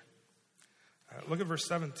future. Look at verse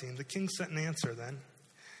 17. The king sent an answer then.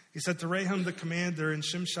 He said to Raham the commander and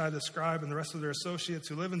Shimshai the scribe and the rest of their associates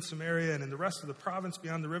who live in Samaria and in the rest of the province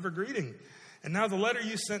beyond the river, greeting. And now the letter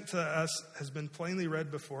you sent to us has been plainly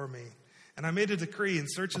read before me. And I made a decree, and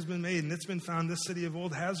search has been made, and it's been found this city of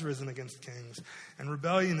old has risen against kings, and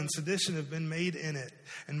rebellion and sedition have been made in it.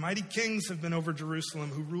 And mighty kings have been over Jerusalem,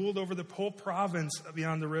 who ruled over the whole province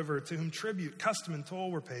beyond the river, to whom tribute, custom, and toll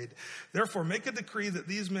were paid. Therefore make a decree that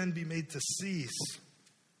these men be made to cease,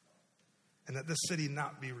 and that this city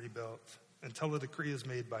not be rebuilt, until the decree is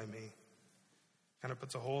made by me. Kind of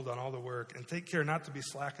puts a hold on all the work. And take care not to be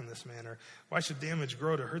slack in this manner. Why should damage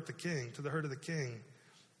grow to hurt the king, to the hurt of the king?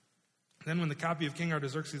 Then when the copy of King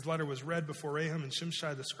Artaxerxes' letter was read before Raham and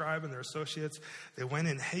Shimshai the scribe and their associates, they went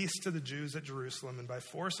in haste to the Jews at Jerusalem and by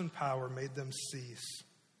force and power made them cease.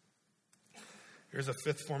 Here's a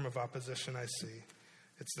fifth form of opposition I see.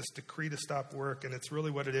 It's this decree to stop work, and it's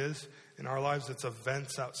really what it is. In our lives, it's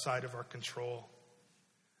events outside of our control.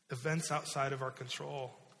 Events outside of our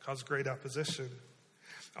control cause great opposition.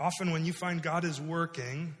 Often when you find God is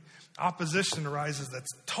working, opposition arises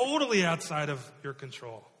that's totally outside of your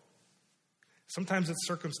control. Sometimes it's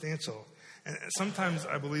circumstantial. And sometimes,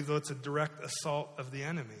 I believe, though, it's a direct assault of the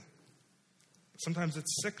enemy. Sometimes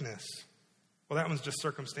it's sickness. Well, that one's just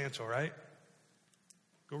circumstantial, right?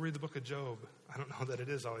 Go read the book of Job. I don't know that it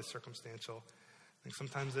is always circumstantial. I think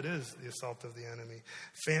sometimes it is the assault of the enemy.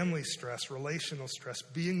 Family stress, relational stress,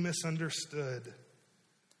 being misunderstood,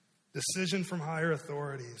 decision from higher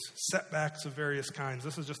authorities, setbacks of various kinds.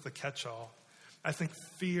 This is just the catch-all. I think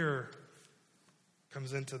fear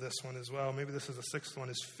comes into this one as well. Maybe this is the sixth one,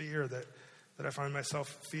 is fear, that I find myself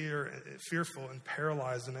fearful and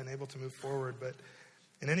paralyzed and unable to move forward. But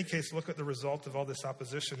in any case, look at the result of all this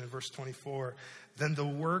opposition in verse 24. Then the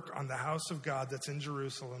work on the house of God that's in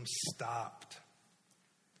Jerusalem stopped,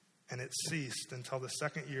 and it ceased until the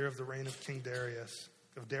second year of the reign of Darius,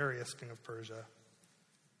 king of Persia.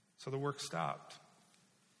 So the work stopped.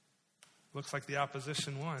 Looks like the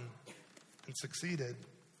opposition won and succeeded.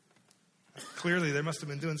 Clearly, they must have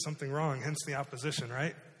been doing something wrong, hence the opposition,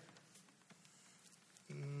 right?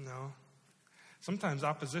 No. Sometimes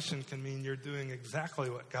opposition can mean you're doing exactly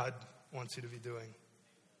what God wants you to be doing.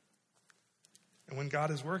 And when God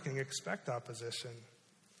is working, expect opposition.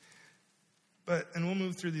 And we'll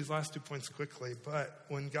move through these last 2 points quickly, but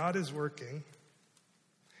when God is working,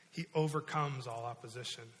 he overcomes all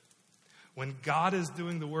opposition. When God is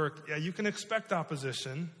doing the work, you can expect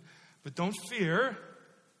opposition, but don't fear,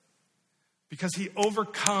 because he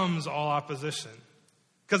overcomes all opposition.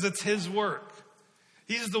 Because it's his work.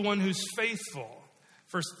 He's the one who's faithful.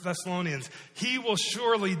 1 Thessalonians. He will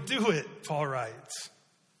surely do it, Paul writes.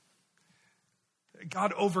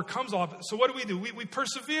 God overcomes all. So what do? We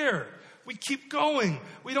persevere. We keep going.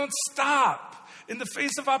 We don't stop. In the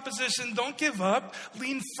face of opposition, don't give up.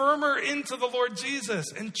 Lean firmer into the Lord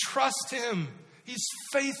Jesus and trust him. He's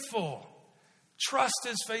faithful. Trust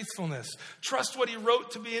his faithfulness. Trust what he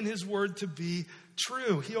wrote to be in his word to be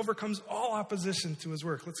true. He overcomes all opposition to his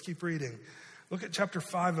work. Let's keep reading. Look at chapter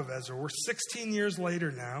 5 of Ezra. We're 16 years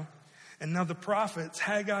later now. And now the prophets,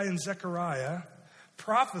 Haggai and Zechariah,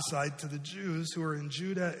 prophesied to the Jews who are in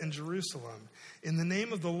Judah and Jerusalem in the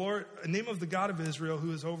name of the Lord, name of the God of Israel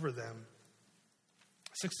who is over them.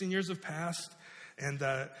 16 years have passed, and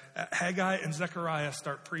Haggai and Zechariah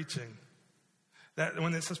start preaching. That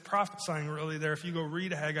when it says prophesying, really there, if you go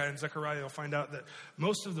read Haggai and Zechariah, you'll find out that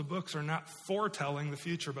most of the books are not foretelling the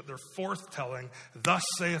future, but they're forthtelling, thus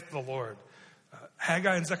saith the Lord.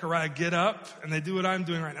 Haggai and Zechariah get up, and they do what I'm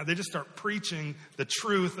doing right now. They just start preaching the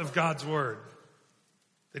truth of God's word.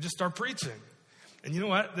 They just start preaching. And you know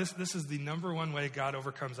what? This is the number one way God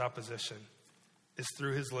overcomes opposition, is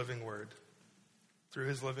through his living word. Through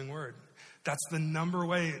his living word. That's the number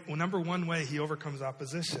one way he overcomes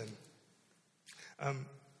opposition.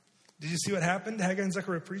 Did you see what happened? Haggai and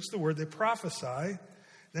Zechariah preached the word. They prophesy.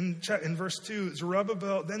 Then in verse 2,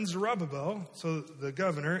 Zerubbabel, so the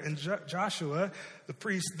governor, and Joshua, the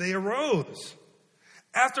priest, they arose.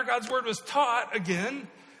 After God's word was taught again,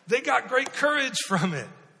 they got great courage from it.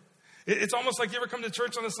 It's almost like you ever come to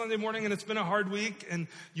church on a Sunday morning and it's been a hard week and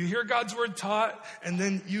you hear God's word taught and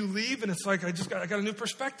then you leave and it's like, I got a new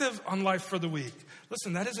perspective on life for the week.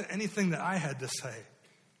 Listen, that isn't anything that I had to say.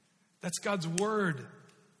 That's God's word.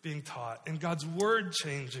 being taught and God's word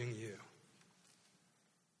changing you.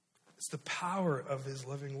 It's the power of his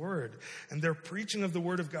living word. And their preaching of the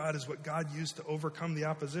word of God is what God used to overcome the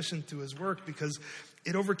opposition to his work, because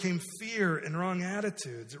it overcame fear and wrong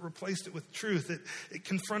attitudes. It replaced it with truth. It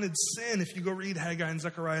confronted sin, if you go read Haggai and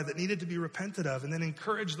Zechariah, that needed to be repented of, and then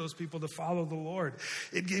encouraged those people to follow the Lord.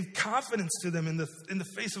 It gave confidence to them in the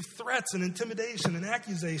face of threats and intimidation and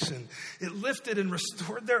accusation. It lifted and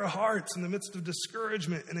restored their hearts in the midst of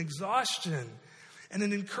discouragement and exhaustion. And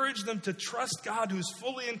it encouraged them to trust God, who is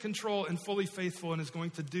fully in control and fully faithful and is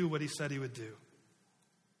going to do what he said he would do.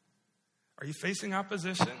 Are you facing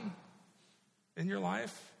opposition in your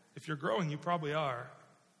life? If you're growing, you probably are.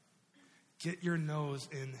 Get your nose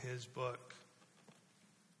in his book.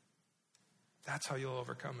 That's how you'll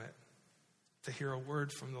overcome it. To hear a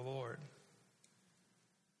word from the Lord.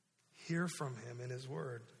 Hear from him in his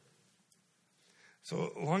word.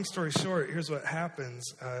 So, long story short, here's what happens.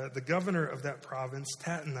 The governor of that province,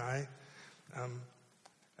 Tattenai,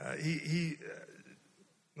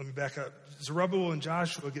 let me back up. Zerubbabel and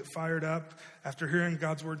Joshua get fired up after hearing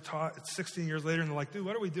God's word taught. It's 16 years later, and they're like, dude,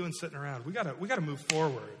 what are we doing sitting around? We gotta move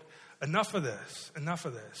forward. Enough of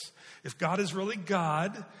this. If God is really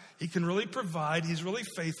God, he can really provide, he's really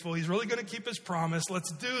faithful, he's really going to keep his promise.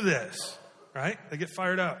 Let's do this, right? They get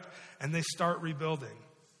fired up, and they start rebuilding.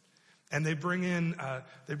 And they bring in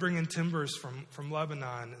timbers from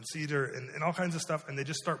Lebanon and cedar and all kinds of stuff, and they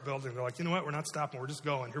just start building. They're like, you know what? We're not stopping. We're just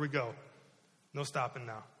going. Here we go. No stopping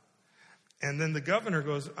now. And then the governor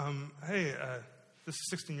goes, hey, this is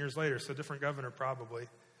 16 years later, so different governor probably.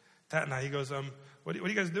 Tattenai, he goes, what are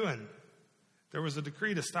you guys doing? There was a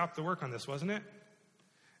decree to stop the work on this, wasn't it?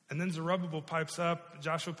 And then Zerubbabel pipes up,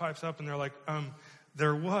 Joshua pipes up, and they're like,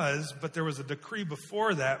 there was a decree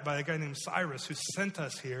before that by a guy named Cyrus who sent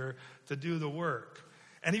us here to do the work.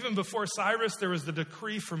 And even before Cyrus, there was the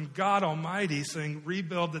decree from God Almighty saying,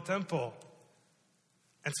 rebuild the temple.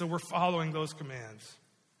 And so we're following those commands.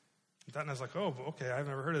 And I was like, oh, okay, I've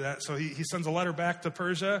never heard of that. So he sends a letter back to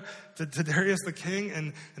Persia, to Darius the king,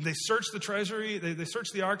 and they search the treasury, they search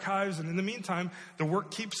the archives, and in the meantime, the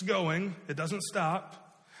work keeps going. It doesn't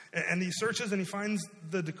stop. And he searches and he finds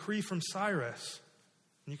the decree from Cyrus.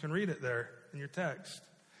 And you can read it there in your text.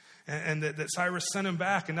 And that Cyrus sent him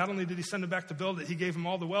back. And not only did he send him back to build it, he gave him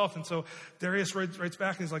all the wealth. And so Darius writes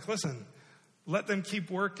back and he's like, listen, let them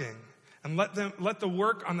keep working. And let the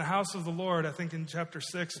work on the house of the Lord, I think in chapter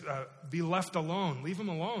 6, be left alone. Leave them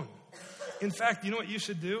alone. In fact, you know what you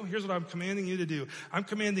should do? Here's what I'm commanding you to do. I'm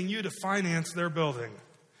commanding you to finance their building.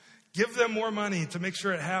 Give them more money to make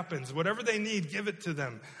sure it happens. Whatever they need, give it to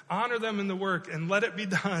them. Honor them in the work and let it be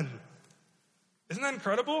done. Isn't that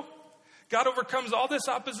incredible? God overcomes all this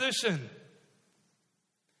opposition.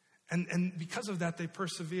 And because of that, they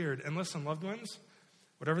persevered. And listen, loved ones,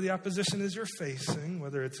 whatever the opposition is you're facing,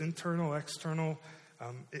 whether it's internal, external,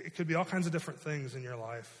 it could be all kinds of different things in your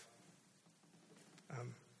life.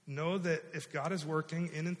 Know that if God is working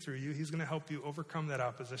in and through you, he's going to help you overcome that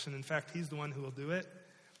opposition. In fact, he's the one who will do it.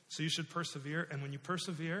 So you should persevere. And when you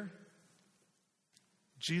persevere,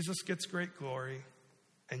 Jesus gets great glory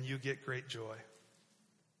and you get great joy.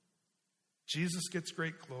 Jesus gets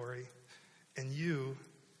great glory, and you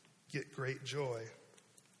get great joy.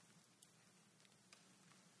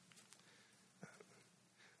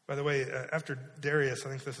 By the way, after Darius, I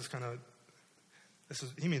think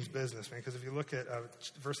he means business, man, because if you look at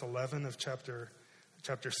verse 11 of chapter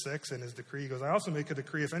 6 in his decree, he goes, I also make a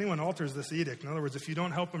decree, if anyone alters this edict, in other words, if you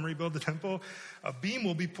don't help him rebuild the temple, a beam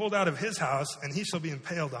will be pulled out of his house, and he shall be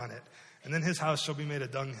impaled on it, and then his house shall be made a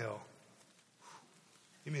dunghill.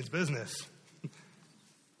 He means business.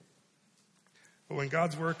 But when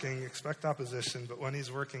God's working, expect opposition. But when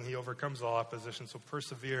he's working, he overcomes all opposition. So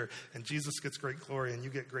persevere. And Jesus gets great glory and you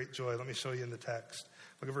get great joy. Let me show you in the text.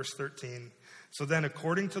 Look at verse 13. So then,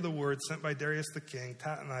 according to the word sent by Darius the king,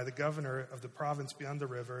 Tattenai, the governor of the province beyond the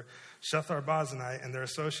river, Shethar-Bozenai, and their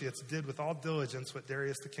associates did with all diligence what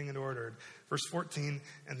Darius the king had ordered. Verse 14,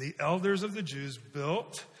 and the elders of the Jews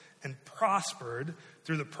built and prospered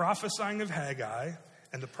through the prophesying of Haggai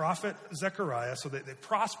and the prophet Zechariah, so that they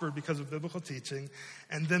prospered because of biblical teaching,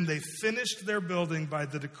 and then they finished their building by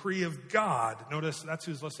the decree of God. Notice that's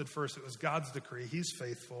who's listed first. It was God's decree. He's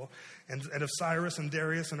faithful. And of Cyrus and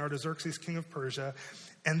Darius and Artaxerxes, king of Persia.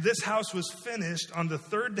 And this house was finished on the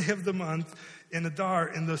 3rd day of the month in Adar,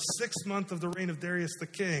 in the 6th month of the reign of Darius the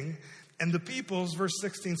king. And the peoples, verse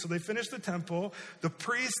 16, so they finished the temple. The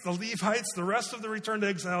priests, the Levites, the rest of the returned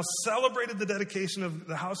exiles celebrated the dedication of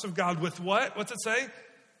the house of God with what? What's it say?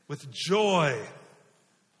 With joy.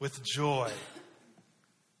 With joy.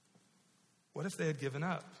 What if they had given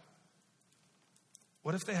up?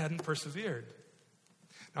 What if they hadn't persevered?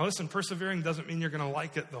 Now listen, persevering doesn't mean you're going to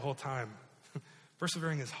like it the whole time.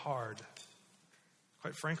 Persevering is hard.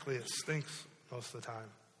 Quite frankly, it stinks most of the time.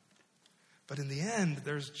 But in the end,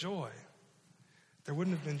 there's joy. There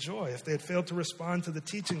wouldn't have been joy if they had failed to respond to the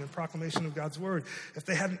teaching and proclamation of God's word. If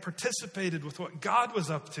they hadn't participated with what God was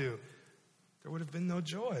up to, there would have been no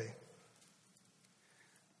joy.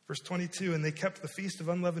 Verse 22, and they kept the feast of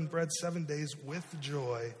unleavened bread 7 days with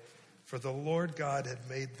joy, for the Lord God had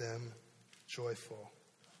made them joyful.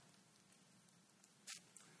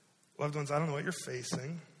 Loved ones, I don't know what you're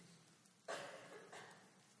facing,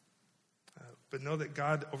 but know that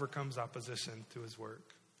God overcomes opposition to his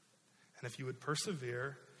work. And if you would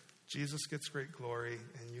persevere, Jesus gets great glory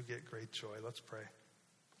and you get great joy. Let's pray.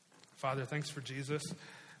 Father, thanks for Jesus,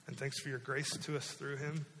 and thanks for your grace to us through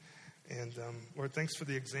him. And Lord, thanks for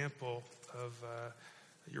the example of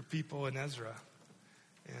your people in Ezra,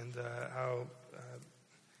 and how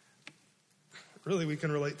really we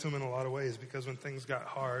can relate to them in a lot of ways, because when things got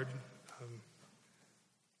hard,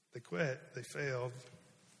 they quit, they failed.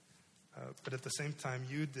 But at the same time,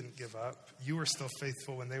 you didn't give up. You were still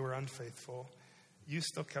faithful when they were unfaithful. You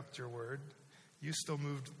still kept your word. You still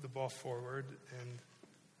moved the ball forward. And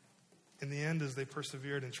in the end, as they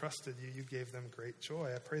persevered and trusted you, you gave them great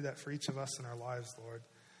joy. I pray that for each of us in our lives, Lord.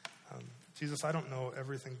 Jesus, I don't know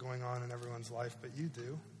everything going on in everyone's life, but you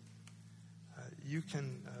do. You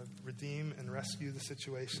can redeem and rescue the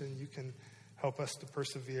situation. You can help us to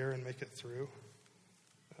persevere and make it through.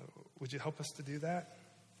 Would you help us to do that?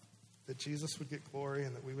 That Jesus would get glory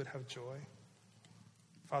and that we would have joy.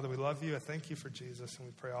 Father, we love you. I thank you for Jesus, and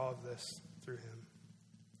we pray all of this through him.